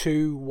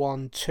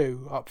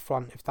 2-1-2 up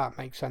front, if that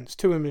makes sense.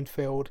 2 in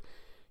midfield,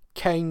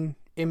 Kane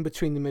in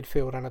between the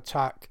midfield and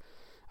attack,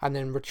 and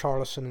then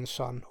Richarlison and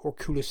Son, or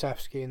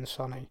Kulusevski and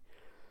Sonny,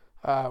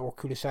 or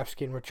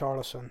Kulusevski and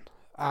Richarlison.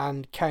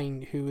 And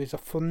Kane, who is a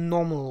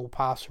phenomenal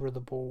passer of the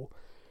ball,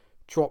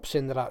 drops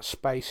into that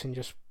space and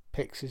just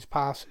picks his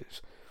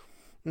passes.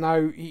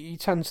 Now, he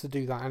tends to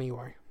do that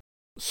anyway.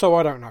 So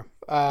I don't know.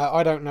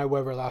 I don't know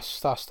whether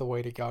that's the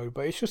way to go,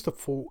 but it's just a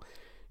thought.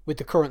 With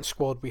the current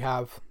squad we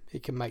have,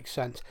 it can make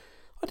sense.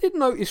 I did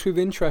notice with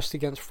interest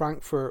against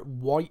Frankfurt,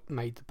 White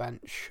made the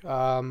bench.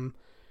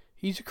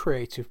 He's a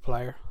creative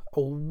player.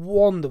 A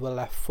wonderful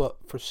left foot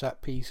for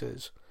set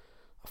pieces.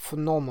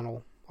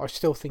 Phenomenal. I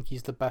still think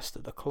he's the best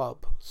at the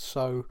club.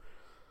 So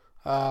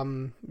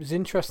it was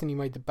interesting he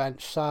made the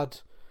bench. Sad,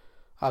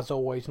 as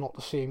always, not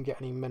to see him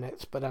get any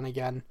minutes. But then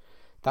again,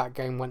 that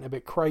game went a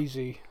bit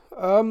crazy.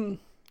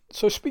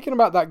 So speaking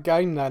about that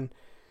game then,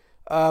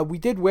 we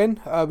did win.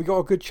 We got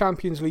a good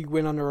Champions League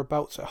win under our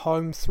belts at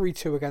home,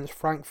 3-2 against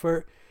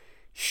Frankfurt.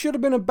 Should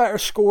have been a better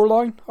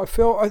scoreline. I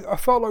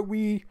felt like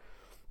we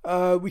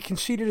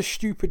conceded a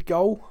stupid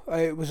goal.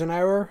 It was an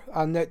error,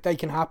 and that they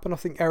can happen. I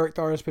think Eric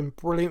Dyer has been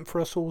brilliant for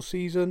us all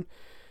season.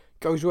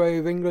 Goes away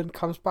with England,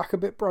 comes back a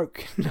bit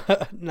broke.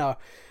 No,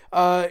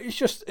 it's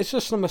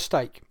just a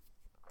mistake.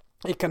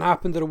 It can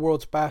happen to the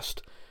world's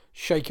best.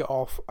 Shake it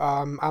off.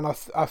 And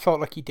I felt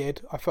like he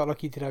did. I felt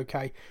like he did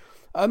okay.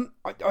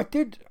 I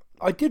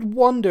did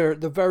wonder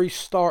at the very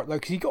start though,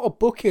 because he got a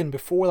booking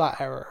before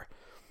that error,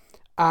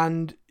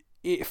 and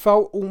it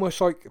felt almost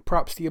like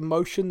perhaps the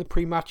emotion, the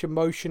pre-match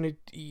emotion,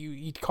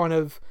 you'd kind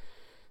of,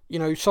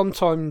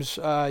 sometimes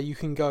you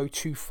can go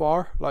too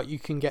far, like you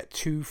can get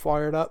too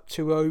fired up,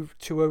 too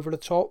over the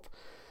top.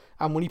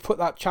 And when he put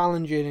that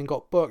challenge in and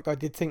got booked, I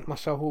did think to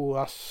myself, oh,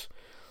 that's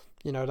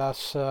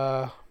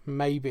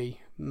maybe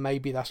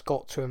that's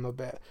got to him a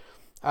bit.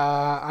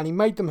 And he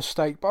made the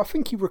mistake, but I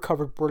think he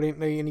recovered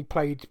brilliantly, and he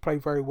played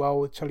very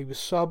well until he was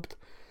subbed.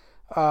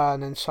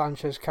 And then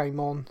Sanchez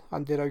came on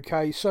and did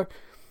okay. So,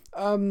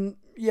 I'm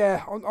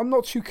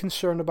not too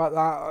concerned about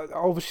that.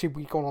 Obviously, if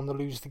we'd gone on to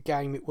lose the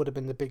game, it would have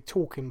been the big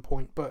talking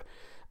point. But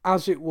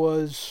as it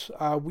was,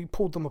 we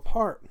pulled them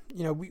apart.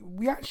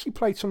 We actually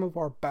played some of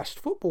our best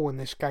football in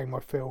this game,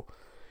 I feel.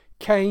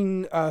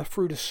 Kane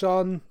through the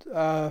sun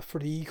for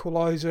the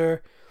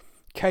equaliser.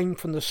 Kane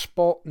from the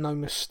spot, no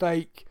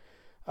mistake.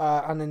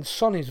 And then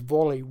Sonny's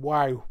volley,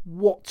 wow,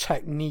 what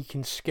technique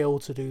and skill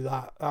to do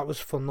that. That was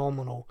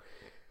phenomenal.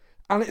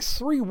 And it's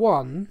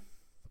 3-1.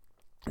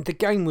 The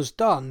game was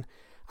done.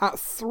 At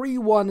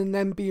 3-1 and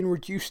then being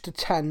reduced to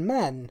 10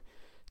 men,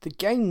 the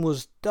game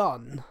was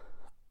done.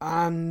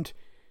 And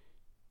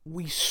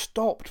we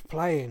stopped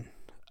playing.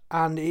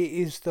 And it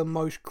is the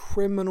most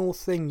criminal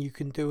thing you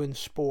can do in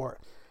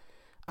sport.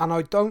 And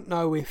I don't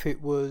know if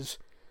it was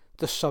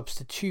the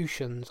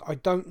substitutions. I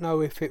don't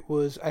know if it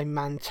was a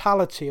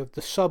mentality of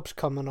the subs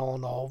coming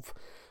on of,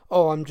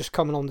 oh, I'm just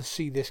coming on to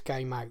see this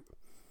game out.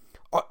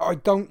 I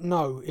don't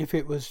know if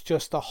it was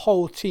just the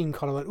whole team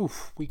kind of went,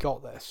 oof, we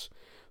got this.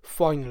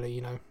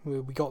 Finally,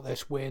 we got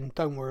this win.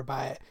 Don't worry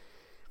about it.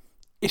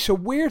 It's a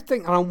weird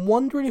thing, and I'm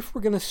wondering if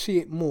we're going to see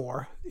it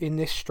more in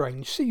this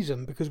strange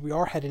season, because we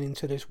are heading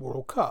into this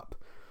World Cup.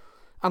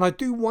 And I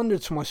do wonder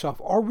to myself,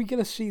 are we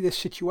going to see this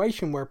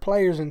situation where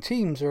players and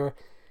teams are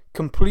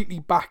completely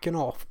backing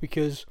off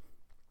because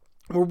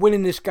we're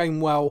winning this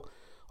game well?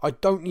 I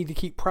don't need to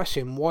keep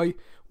pressing.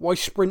 Why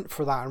sprint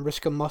for that and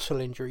risk a muscle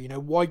injury?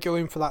 Why go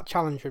in for that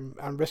challenge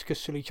and risk a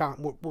silly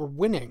challenge? We're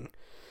winning,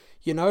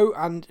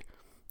 and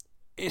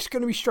it's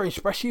going to be strange,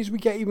 especially as we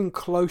get even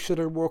closer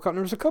to the World Cup. And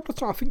there was a couple of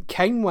times I think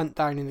Kane went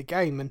down in the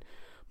game, and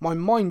my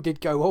mind did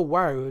go, oh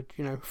wow,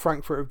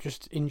 Frankfurt have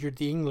just injured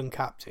the England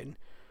captain.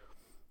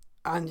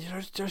 And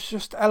there's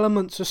just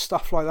elements of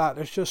stuff like that.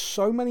 There's just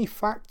so many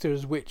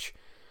factors which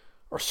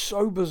are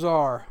so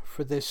bizarre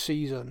for this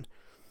season.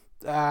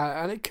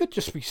 And it could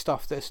just be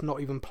stuff that's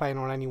not even playing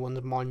on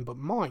anyone's mind but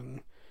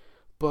mine.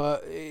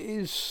 But it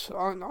is,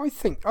 I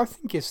think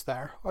it's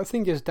there. I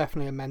think it's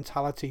definitely a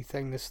mentality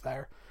thing that's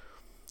there.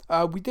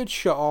 We did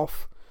shut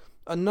off.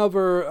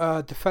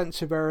 Another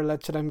defensive error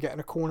led to them getting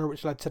a corner,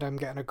 which led to them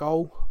getting a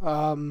goal.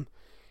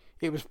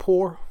 It was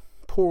poor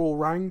all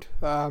round.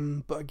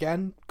 But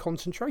again,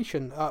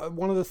 concentration.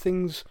 One of the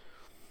things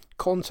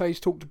Conte's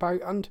talked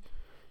about, and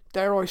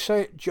dare I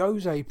say it,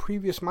 Jose,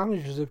 previous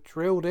managers have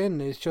drilled in,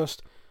 is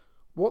just,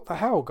 what the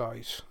hell,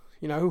 guys?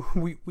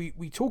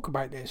 We talk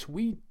about this.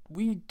 We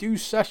do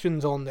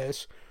sessions on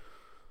this.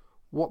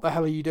 What the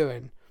hell are you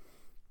doing?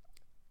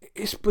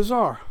 It's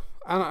bizarre,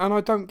 and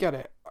I don't get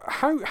it.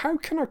 How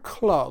can a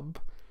club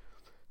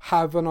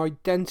have an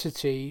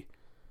identity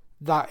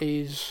that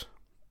is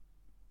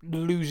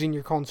losing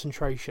your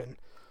concentration?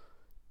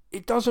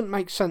 It doesn't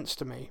make sense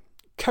to me.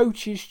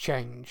 Coaches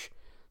change.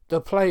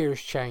 The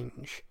players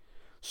change.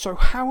 So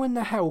how in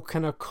the hell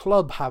can a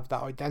club have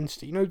that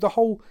identity? The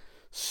whole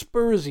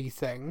Spursy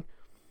thing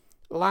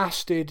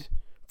lasted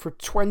for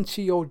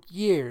 20 odd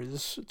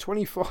years,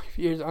 25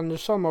 years, and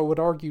there's some I would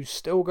argue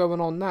still going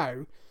on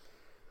now.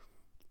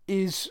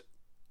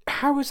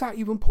 How is that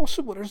even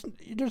possible?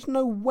 There's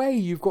no way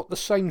you've got the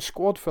same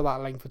squad for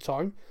that length of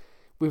time.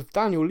 With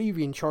Daniel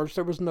Levy in charge,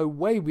 there was no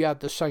way we had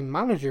the same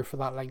manager for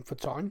that length of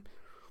time.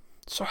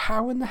 So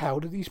how in the hell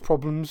do these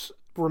problems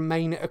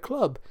remain at a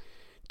club?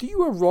 Do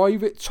you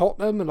arrive at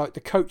Tottenham and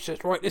the coach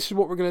says, right, this is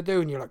what we're going to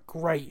do, and you're like,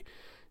 great,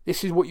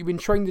 this is what you've been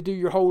trained to do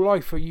your whole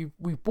life, or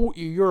we've bought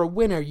you, you're a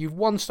winner, you've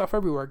won stuff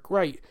everywhere,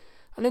 great.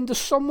 And then does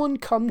someone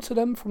come to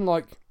them from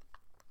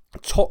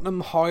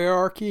Tottenham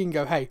hierarchy and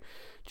go, hey,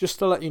 just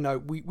to let you know,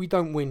 we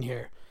don't win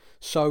here.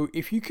 So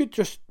if you could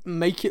just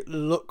make it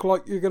look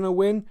like you're going to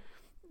win,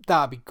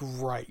 that'd be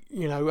great,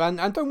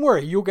 and don't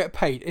worry, you'll get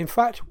paid. In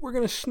fact, we're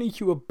going to sneak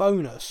you a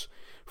bonus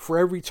for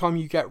every time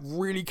you get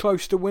really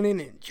close to winning,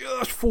 it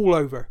just fall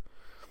over.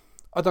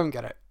 I don't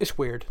get it. It's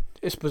weird.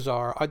 It's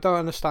bizarre. I don't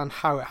understand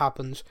how it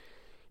happens.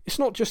 It's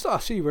not just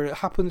us either. It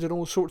happens in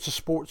all sorts of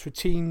sports with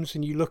teams,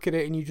 and you look at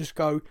it and you just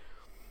go,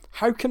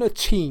 how can a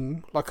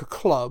team, like a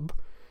club,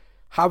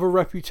 have a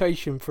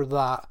reputation for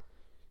that,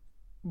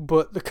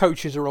 but the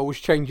coaches are always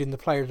changing the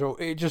players?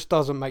 It just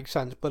doesn't make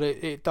sense, but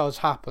it does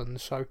happen,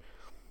 so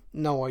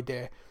no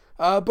idea.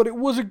 But it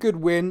was a good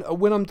win, a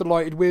win I'm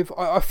delighted with.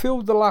 I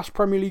feel the last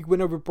Premier League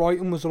win over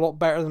Brighton was a lot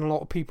better than a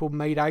lot of people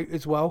made out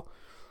as well.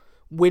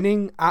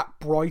 Winning at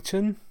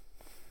Brighton,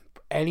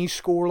 any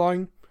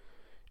scoreline,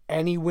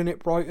 any win at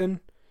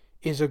Brighton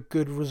is a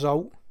good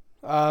result.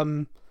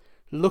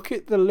 Look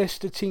at the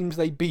list of teams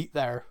they beat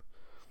there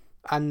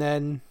and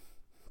then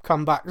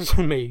come back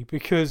to me,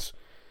 because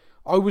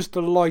I was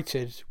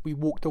delighted we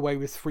walked away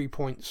with 3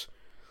 points.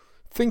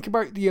 Think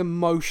about the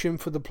emotion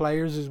for the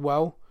players as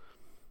well.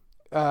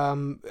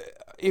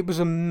 It was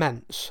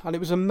immense, and it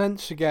was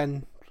immense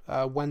again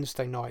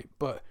Wednesday night,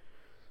 but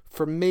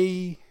for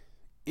me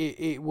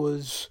it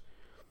was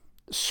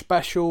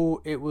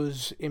special, it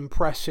was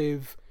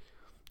impressive,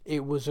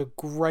 it was a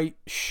great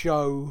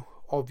show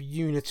of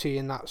unity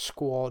in that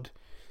squad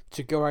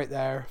to go out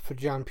there for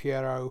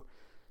Gianpiero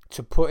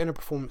to put in a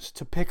performance,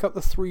 to pick up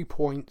the 3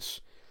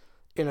 points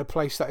in a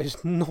place that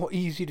is not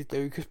easy to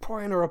do, because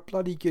Brighton are a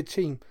bloody good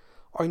team.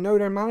 I know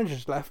their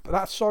manager's left, but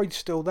that side's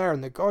still there,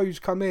 and the guy who's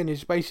come in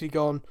is basically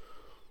gone,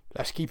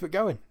 let's keep it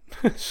going.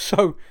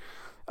 So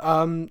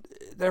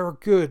they're a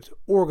good,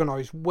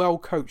 organised,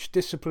 well-coached,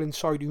 disciplined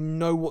side who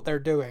know what they're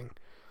doing.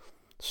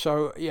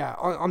 So yeah,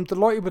 I'm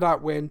delighted with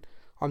that win.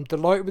 I'm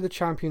delighted with the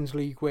Champions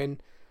League win,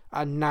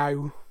 and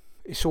now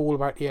it's all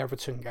about the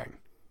Everton game.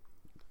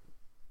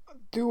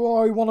 Do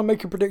I want to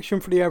make a prediction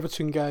for the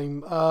Everton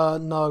game?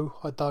 No,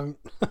 I don't.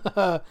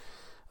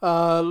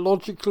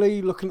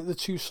 Logically, looking at the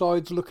two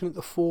sides, looking at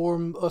the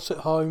form, us at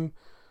home,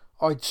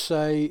 I'd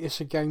say it's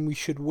a game we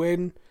should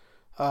win.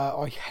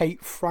 I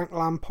hate Frank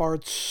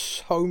Lampard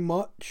so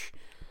much,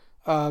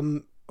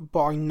 but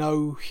I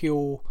know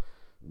he'll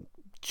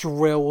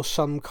drill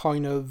some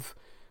kind of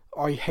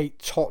I hate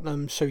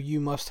Tottenham, so you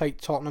must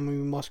hate Tottenham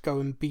and we must go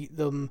and beat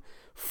them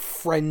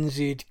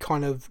frenzied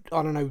kind of,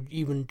 I don't know,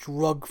 even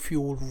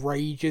drug-fueled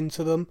rage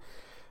into them.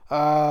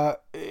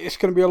 It's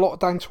going to be a lot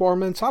down to our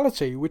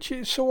mentality, which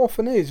it so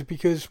often is,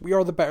 because we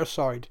are the better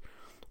side.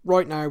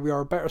 Right now, we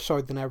are a better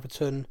side than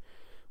Everton.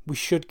 We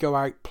should go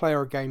out, play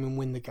our game and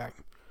win the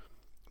game.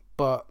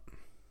 But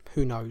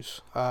who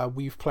knows?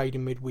 We've played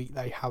in midweek,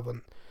 they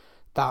haven't.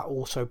 That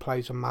also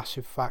plays a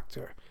massive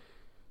factor.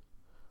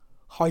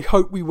 I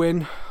hope we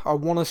win. I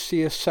want to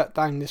see us set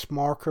down this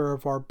marker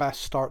of our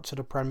best start to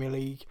the Premier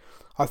League.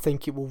 I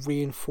think it will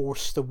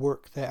reinforce the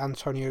work that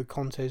Antonio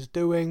Conte is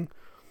doing.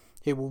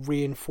 It will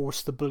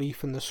reinforce the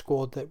belief in the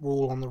squad that we're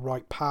all on the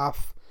right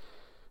path.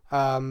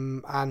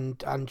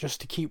 And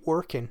just to keep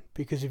working.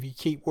 Because if you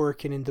keep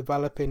working and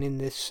developing in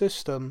this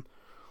system,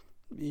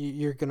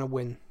 you're going to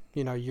win.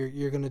 You know,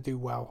 you're going to do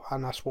well.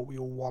 And that's what we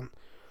all want.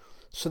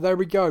 So there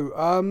we go.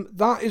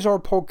 That is our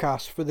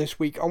podcast for this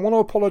week. I want to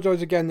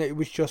apologise again that it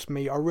was just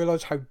me. I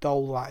realise how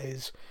dull that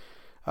is.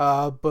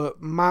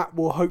 But Matt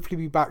will hopefully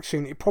be back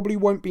soon. It probably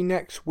won't be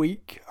next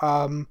week.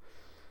 But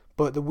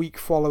the week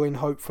following,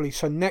 hopefully.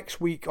 So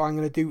next week, I'm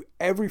going to do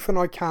everything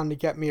I can to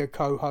get me a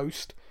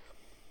co-host.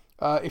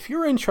 If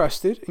you're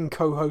interested in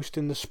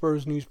co-hosting the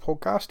Spurs News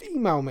podcast,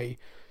 email me.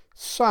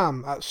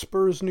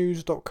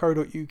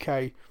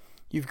 sam@spursnews.co.uk.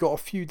 You've got a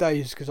few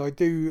days, because I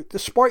do,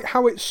 despite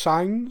how it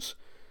sounds,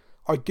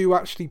 I do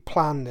actually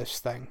plan this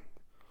thing.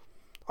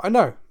 I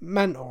know,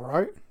 mental,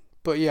 right?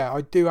 But yeah, I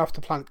do have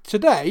to plan.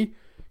 Today,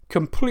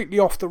 completely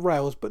off the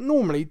rails, but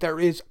normally there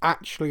is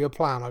actually a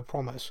plan, I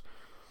promise.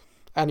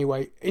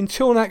 Anyway,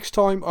 until next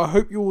time, I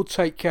hope you all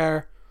take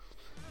care,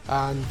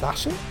 and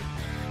that's it.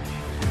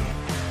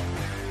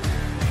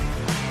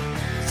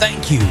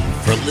 Thank you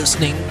for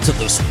listening to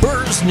the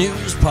Spurs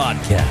News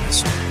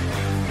Podcast.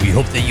 We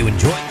hope that you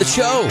enjoyed the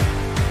show.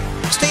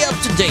 Stay up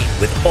to date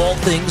with all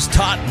things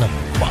Tottenham.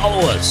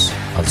 Follow us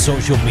on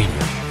social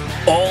media.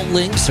 All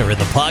links are in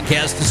the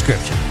podcast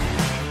description.